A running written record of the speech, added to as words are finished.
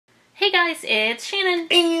Hey guys, it's Shannon.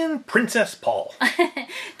 And Princess Paul.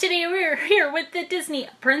 Today we're here with the Disney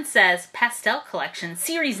Princess Pastel Collection,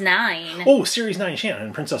 Series 9. Oh, Series 9 Shannon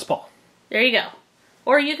and Princess Paul. There you go.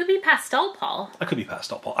 Or you could be Pastel Paul. I could be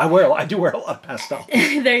Pastel Paul. I do wear a lot of pastel.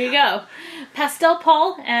 There you go. Pastel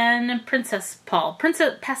Paul and Princess Paul.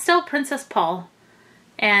 Pastel Princess Paul.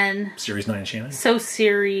 And Series 9 Shannon. So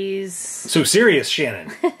serious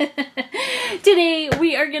Shannon. Today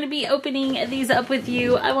we are going to be opening these up with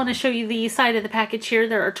you. I want to show you the side of the package here.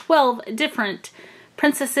 There are 12 different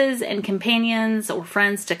princesses and companions or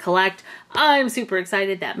friends to collect. I'm super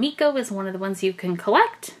excited that Miko is one of the ones you can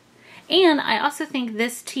collect. And I also think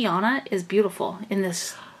this Tiana is beautiful in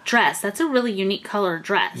this dress. That's a really unique color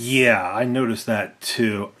dress. Yeah, I noticed that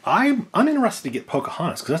too. I'm interested to get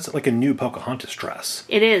Pocahontas because that's like a new Pocahontas dress.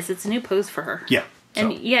 It is. It's a new pose for her. Yeah.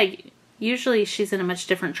 And yeah, usually she's in a much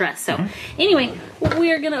different dress. So anyway,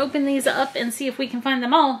 we are going to open these up and see if we can find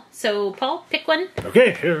them all. So Paul, pick one.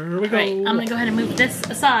 Okay, here we go. All right, I'm going to go ahead and move this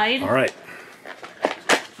aside. All right.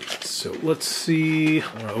 So let's see.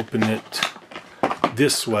 I'm going to open it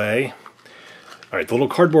this way. All right, the little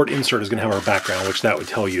cardboard insert is going to have our background, which that would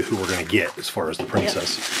tell you who we're going to get as far as the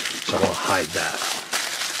princess. Yep. So I want to hide that.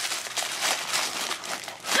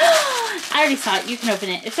 I already saw it. You can open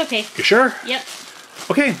it. It's okay. You sure? Yep.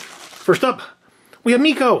 Okay, first up, we have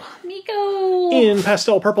Miko. Miko. In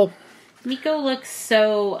pastel purple. Miko looks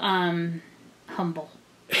so humble.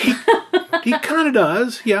 He kind of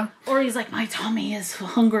does, yeah. Or he's like, my tummy is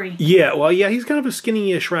hungry. Yeah, well, yeah, he's kind of a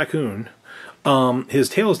skinny-ish raccoon. His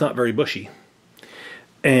tail is not very bushy.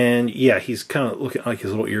 And yeah, he's kind of looking like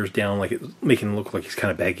his little ears down, like it's making him look like he's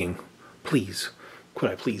kind of begging, please,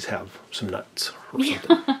 could I please have some nuts or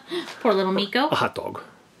something? Poor little Miko. A hot dog.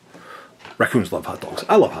 Raccoons love hot dogs.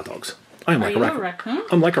 I love hot dogs. I'm like a raccoon.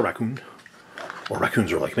 I'm like a raccoon. Or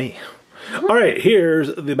raccoons are like me. All right,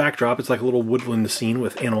 here's the backdrop. It's like a little woodland scene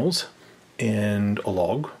with animals and a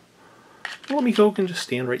log. Little Miko can just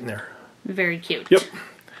stand right in there. Very cute. Yep.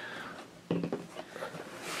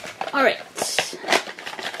 All right.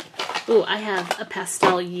 Ooh, I have a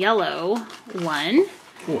pastel yellow one. Ooh,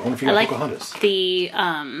 I wonder if you got Pocahontas.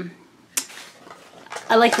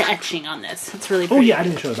 I like the etching on this. It's really pretty. Oh yeah, I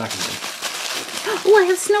didn't show the back of it. Oh, I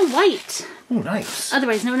have Snow White. Oh, nice.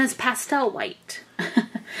 Otherwise known as pastel white.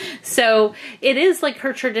 So it is like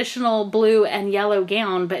her traditional blue and yellow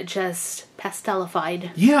gown, but just pastelified.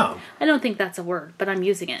 Yeah. I don't think that's a word, but I'm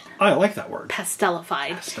using it. I like that word.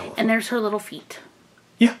 Pastelified. Pastelified. And there's her little feet.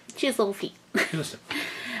 Yeah. She has little feet. Listen.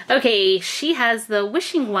 Okay, she has the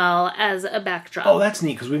wishing well as a backdrop. Oh, that's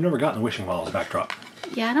neat, because we've never gotten the wishing well as a backdrop.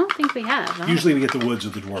 Yeah, I don't think we have. Usually we get the woods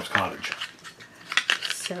of the dwarf's cottage.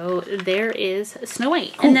 So there is Snow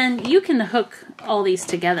White. Cool. And then you can hook all these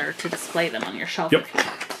together to display them on your shelf. Yep.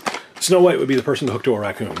 Snow White would be the person to hook to a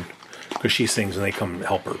raccoon, because she sings and they come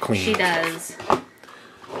help her clean. She does.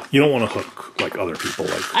 You don't want to hook like other people.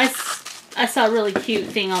 Like I saw a really cute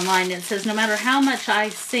thing online that says, no matter how much I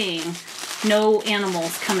sing, no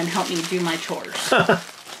animals come and help me do my chores.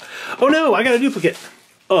 Oh no, I got a duplicate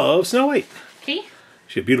of Snow White. Okay.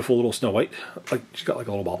 She's a beautiful little Snow White. Like she's got like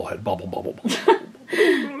a little bobblehead. Bobble, bobble, bobble.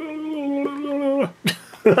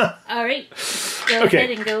 All right. Go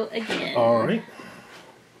ahead and go again. All right.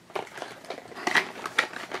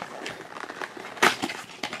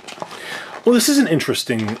 Well, this is an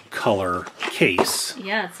interesting color case.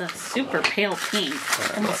 Yeah, it's a super pale pink.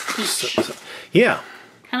 Almost peach. Yeah.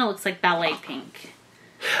 Kind of looks like ballet pink.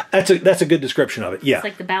 That's a good description of it. Yeah. It's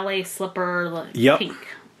like the ballet slipper pink.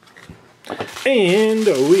 And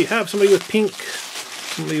we have somebody with pink.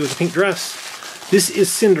 Somebody with a pink dress. This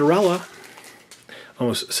is Cinderella. I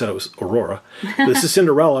almost said it was Aurora. This is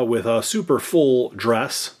Cinderella with a super full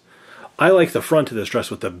dress. I like the front of this dress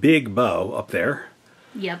with the big bow up there.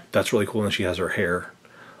 Yep. That's really cool. And she has her hair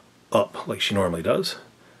up like she normally does.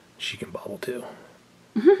 She can bobble too.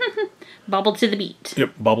 Bobble to the beat.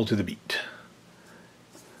 Yep, bobble to the beat.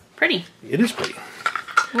 Pretty. It is pretty.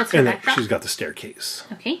 What's her and then backdrop? she's got the staircase.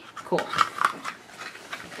 Okay, cool.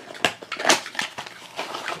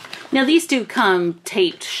 Now these do come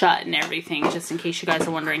taped shut and everything, just in case you guys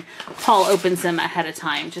are wondering. Paul opens them ahead of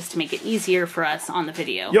time just to make it easier for us on the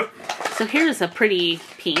video. Yep. So here's a pretty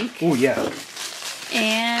pink. Oh yeah.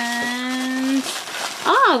 And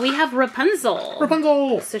we have Rapunzel.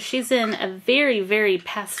 Rapunzel. So she's in a very, very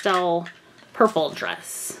pastel purple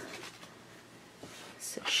dress.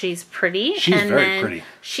 So she's pretty. She's very pretty.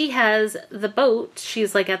 She has the boat.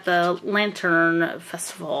 She's like at the Lantern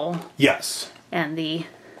Festival. Yes. And the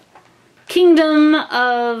kingdom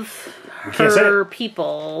of her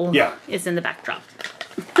people is in the backdrop.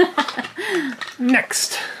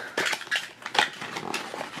 Next.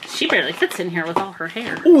 She barely fits in here with all her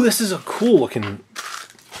hair. Oh, this is a cool looking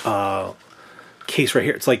case right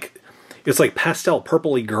here. It's like pastel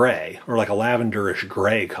purpley gray, or like a lavenderish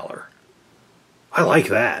gray color. I like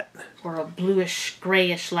that. Or a bluish,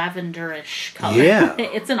 grayish, lavenderish color. Yeah.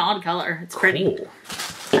 It's an odd color. It's pretty. Cool.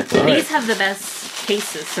 These have the best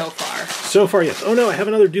cases so far. So far, yes. Oh no, I have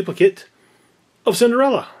another duplicate of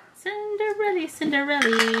Cinderella. Cinderella,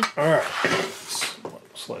 Cinderella. All right.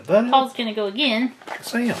 Slide that out. Paul's gonna go again.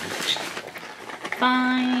 Yes, I am.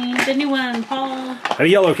 Find a new one, Paul. A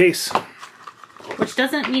yellow case. Which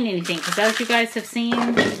doesn't mean anything, because as you guys have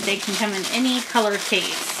seen, they can come in any color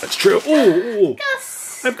case. That's true. Oh,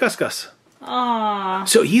 Gus! I have Gus. Aww.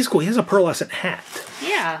 So he's cool. He has a pearlescent hat.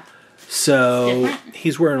 Yeah. So Different.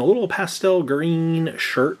 he's wearing a little pastel green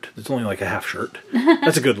shirt. It's only like a half shirt.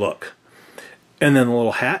 That's a good look. And then a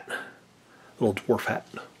little hat. A little dwarf hat.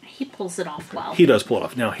 He pulls it off well. He does pull it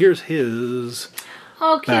off. Now here's his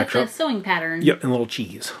Okay, backdrop. the sewing pattern. Yep, and a little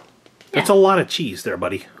cheese. That's a lot of cheese there,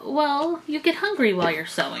 buddy. Well, you get hungry while you're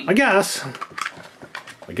sewing. I guess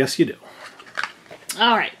you do.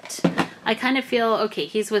 All right. I kind of feel, okay,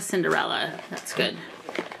 he's with Cinderella. That's good.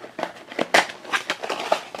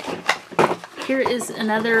 Here is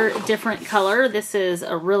another different color. This is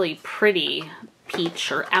a really pretty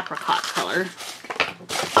peach or apricot color.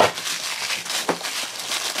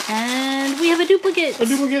 And we have a duplicate. A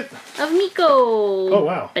duplicate? Of Miko. Oh,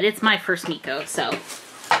 wow. But it's my first Miko, so.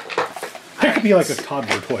 That could be like a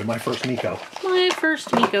toddler toy, my first Miko. My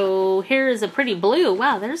first Miko. Here is a pretty blue.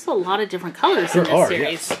 Wow, there's a lot of different colors in this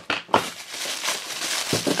series. Yes.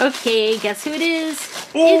 Okay, guess who it is?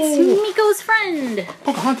 Oh. It's Miko's friend.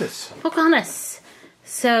 Pocahontas.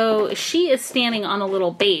 So she is standing on a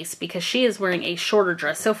little base because she is wearing a shorter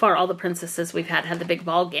dress. So far, all the princesses we've had the big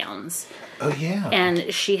ball gowns. Oh, yeah.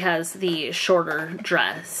 And she has the shorter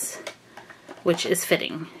dress, which is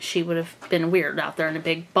fitting. She would have been weird out there in a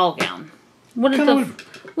big ball gown. Wouldn't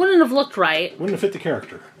have looked right. Wouldn't have fit the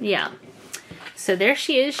character. Yeah. So there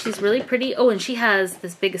she is. She's really pretty. Oh, and she has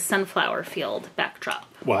this big sunflower field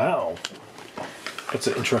backdrop. Wow. That's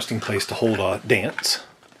an interesting place to hold a dance.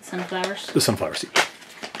 Sunflowers? The sunflower seed.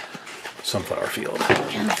 Sunflower field.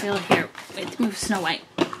 And the field here. Wait, move Snow White.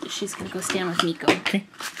 She's going to go stand with Miko. Okay.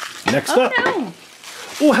 Next up. No.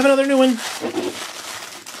 Oh, I have another new one.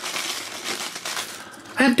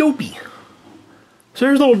 I have Dopey. So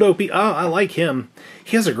there's little Dopey. I like him.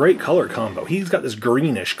 He has a great color combo. He's got this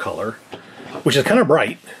greenish color, which is kind of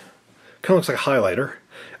bright. Kind of looks like a highlighter.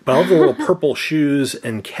 But I love the little purple shoes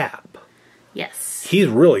and cap. Yes. He's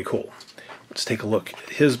really cool. Let's take a look at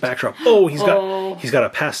his backdrop. Oh, he's got a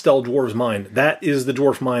pastel dwarf's mind. That is the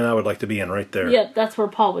dwarf mind I would like to be in right there. Yep, that's where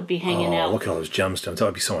Paul would be hanging out. Look at all those gemstones. That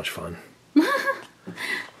would be so much fun.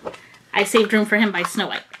 I saved room for him by Snow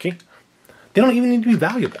White. Okay. They don't even need to be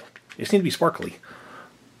valuable. They just need to be sparkly.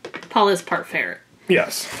 Paul is part ferret.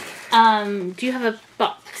 Yes. Do you have a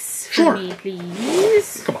box for me,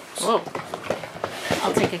 please? Come on. Whoa.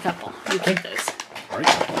 I'll take a couple. You take those. All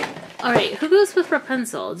right. All right, who goes with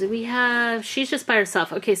Rapunzel? Do we have... She's just by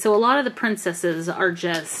herself. Okay, so a lot of the princesses are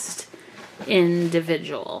just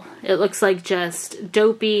individual. It looks like just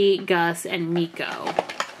Dopey, Gus, and Miko.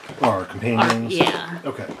 Our companions? Yeah.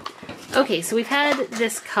 Okay. Okay, so we've had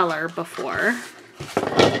this color before.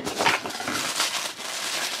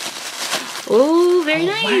 Oh, very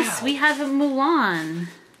nice. Wow. We have a Mulan.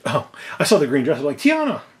 Oh, I saw the green dress. I was like,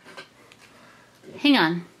 Tiana. Hang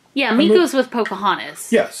on. Yeah, Miko's with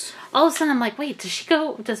Pocahontas. Yes. All of a sudden I'm like, wait, does she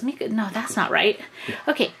go? Does Miko? No, that's not right. Yeah.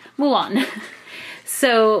 Okay, Mulan.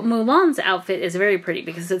 So Mulan's outfit is very pretty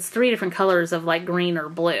because it's 3 different colors of like green or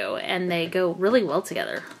blue, and they go really well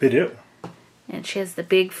together. They do. And she has the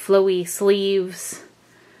big flowy sleeves.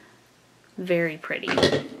 Very pretty.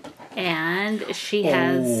 And she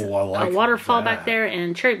has a waterfall back there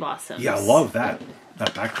and cherry blossoms. Yeah, I love that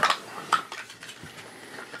backdrop.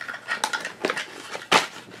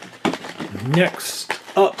 Next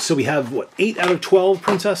up, so we have, what, 8 out of 12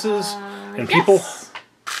 princesses and people? Yes.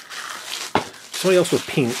 Somebody else with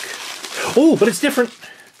pink. Oh, but it's different.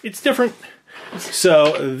 It's different.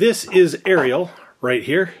 So this is Ariel right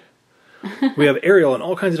here. We have Ariel in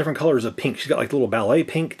all kinds of different colors of pink. She's got like the little ballet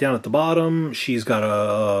pink down at the bottom. She's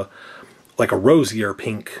got like a rosier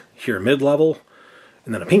pink here mid-level.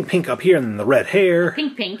 And then a pink up here, and then the red hair. A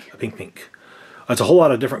pink. A pink. That's a whole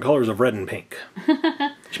lot of different colors of red and pink.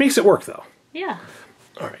 She makes it work, though. Yeah.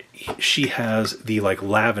 All right. She has the, like,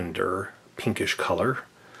 lavender pinkish color.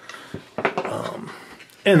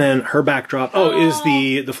 And then her backdrop, is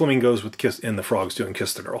the flamingos with Kiss and the frogs doing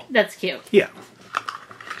Kiss the Girl. That's cute. Yeah.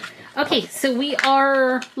 Okay, so we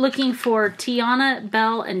are looking for Tiana,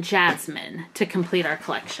 Belle, and Jasmine to complete our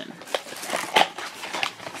collection.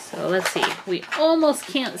 So let's see. We almost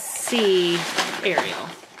can't see Ariel.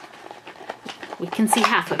 We can see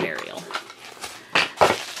half of Ariel.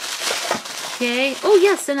 Okay. Oh,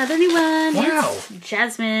 yes, another new one. Wow. It's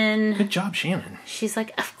Jasmine. Good job, Shannon. She's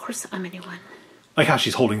like, of course I'm a new one. Like how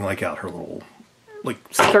she's holding like out her little, like...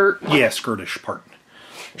 skirt. Yeah, skirtish part.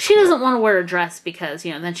 She doesn't want to wear a dress because,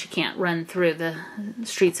 you know, then she can't run through the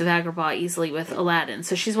streets of Agrabah easily with Aladdin.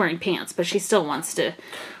 So she's wearing pants, but she still wants to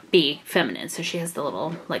be feminine. So she has the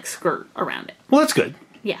little, like, skirt around it. Well, that's good.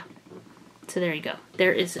 Yeah. So there you go.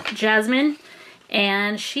 There is Jasmine.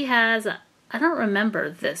 And she has, I don't remember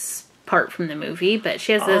this part from the movie, but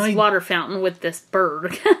she has this water fountain with this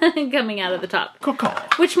bird coming out of the top.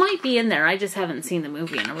 Which might be in there. I just haven't seen the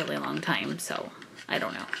movie in a really long time, so I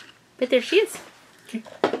don't know. But there she is.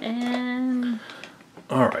 And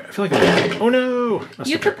all right, I feel like oh no!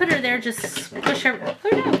 You could put her there. Just push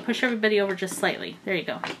everybody over just slightly. There you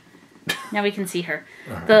go. Now we can see her.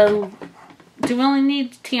 Do we only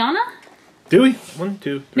need Tiana? Do we? 1,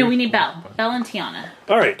 2, 3. No, we need Belle. Belle and Tiana.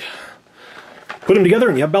 All right. Put them together,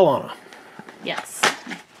 and you have Bellana. Yes.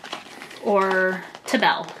 Or to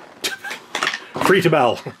Belle. Free to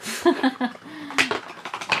Belle.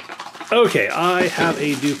 Okay, I have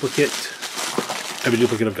a duplicate. I have a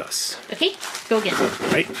duplicate of Gus. Okay, go again.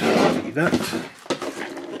 Right, need that.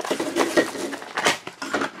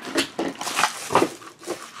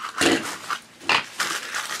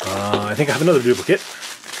 I think I have another duplicate.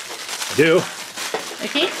 I do.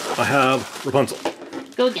 Okay. I have Rapunzel.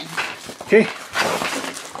 Go again. Okay.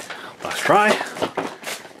 Last try.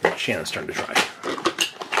 Shannon's turn to try.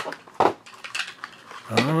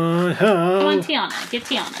 I have... Come on, Tiana. Get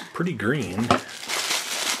Tiana. Pretty green.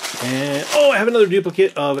 And, oh, I have another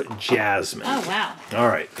duplicate of Jasmine. Oh, wow. All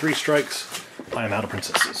right, 3 strikes. I am out of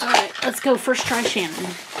princesses. All right, let's go first try Shannon.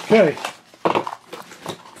 Okay.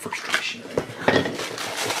 First try Shannon.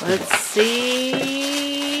 Let's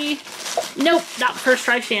see. Nope, not first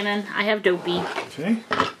try Shannon. I have Dopey. Okay.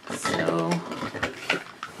 So,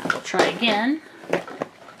 I will try again.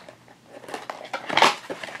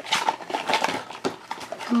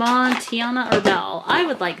 Come on, Tiana or Belle. I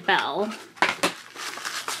would like Belle.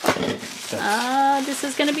 This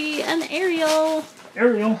is going to be an Ariel.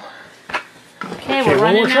 Ariel. Okay, we're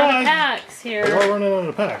running out of packs here. We are running out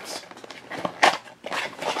of packs.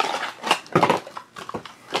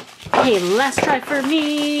 Okay, last try for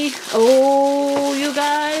me. Oh, you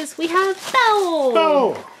guys, we have Belle.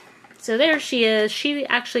 Oh. So there she is. She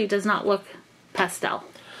actually does not look pastel.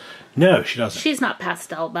 No, she doesn't. She's not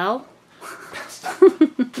pastel, Belle.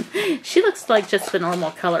 She looks like just the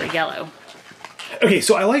normal color yellow. Okay,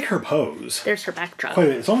 so I like her pose. There's her backdrop. Quite a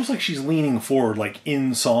bit. It's almost like she's leaning forward, like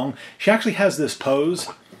in song. She actually has this pose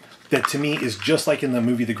that to me is just like in the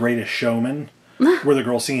movie The Greatest Showman, where the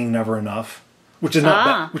girl's singing Never Enough, which is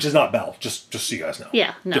not Belle. Just so you guys know.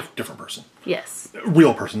 Yeah, no. Different person. Yes.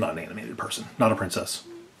 Real person, not an animated person, not a princess.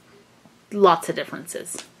 Lots of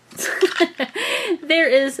differences. There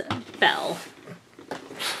is Belle.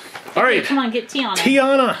 All right. Okay, come on, get Tiana.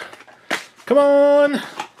 Tiana, come on.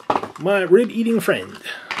 My rib-eating friend.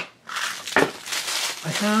 I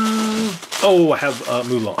have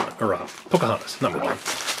Mulan, or Pocahontas, not Mulan.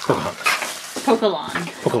 Pocahontas.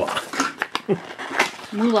 Pokalon.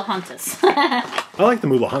 Mulahontas. I like the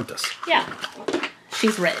Mulahontas. Yeah.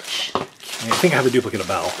 She's rich. I think I have a duplicate of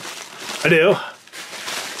Belle. I do.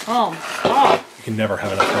 Oh. You can never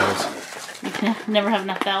have enough bells. You can never have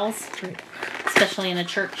enough bells. Right. Especially in a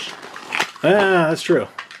church. Ah, that's true.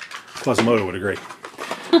 Quasimodo would agree.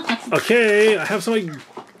 Okay, I have something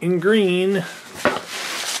in green.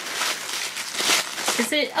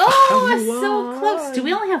 Is it? Oh, it's so close. Do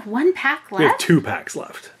we only have 1 pack left? We have 2 packs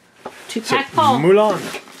left. 2-pack Paul. Mulan.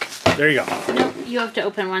 There you go. Nope, you have to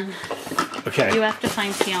open one. Okay. You have to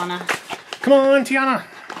find Tiana. Come on, Tiana.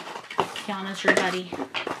 Tiana's your buddy.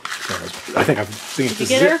 I think I'm thinking Did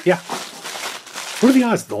you get her? Yeah. What are the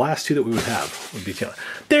odds the last 2 that we would have would be Tiana?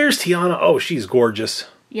 There's Tiana. Oh, she's gorgeous.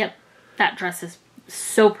 Yep. That dress is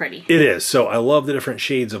so pretty. It is. So I love the different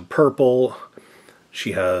shades of purple.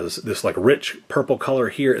 She has this like rich purple color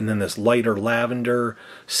here and then this lighter lavender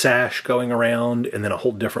sash going around and then a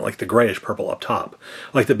whole different like the grayish purple up top.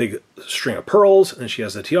 Like the big string of pearls and then she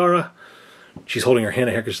has the tiara. She's holding her hand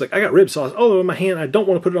in here because she's like, I got rib sauce all over my hand. I don't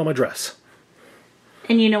want to put it on my dress.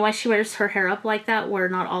 And you know why she wears her hair up like that where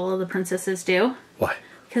not all of the princesses do? Why?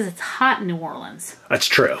 Because it's hot in New Orleans. That's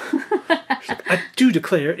true. She's like, I do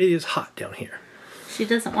declare it is hot down here. She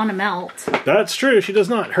doesn't want to melt. That's true. She does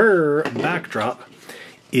not. Her backdrop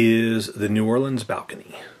is the New Orleans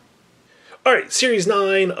balcony. All right, Series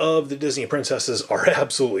 9 of the Disney Princesses are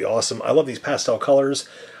absolutely awesome. I love these pastel colors.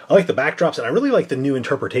 I like the backdrops, and I really like the new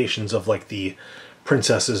interpretations of like the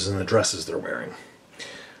princesses and the dresses they're wearing.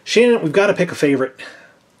 Shannon, we've got to pick a favorite.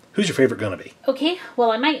 Who's your favorite gonna be? Okay, well,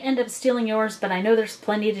 I might end up stealing yours, but I know there's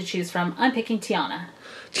plenty to choose from. I'm picking Tiana.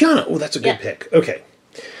 Tiana, oh, that's a good pick. Okay,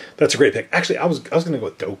 that's a great pick. Actually, I was gonna go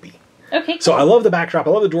with Dopey. Okay, cool. So I love the backdrop. I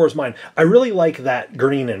love the Dwarves Mine. I really like that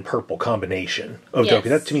green and purple combination of Dopey.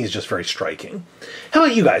 That to me is just very striking. How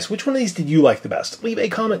about you guys? Which one of these did you like the best? Leave a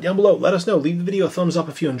comment down below. Let us know. Leave the video a thumbs up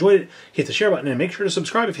if you enjoyed it. Hit the share button and make sure to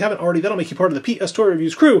subscribe if you haven't already. That'll make you part of the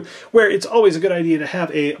PSToyReviews crew, where it's always a good idea to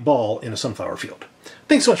have a ball in a sunflower field.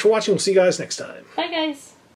 Thanks so much for watching. We'll see you guys next time. Bye, guys.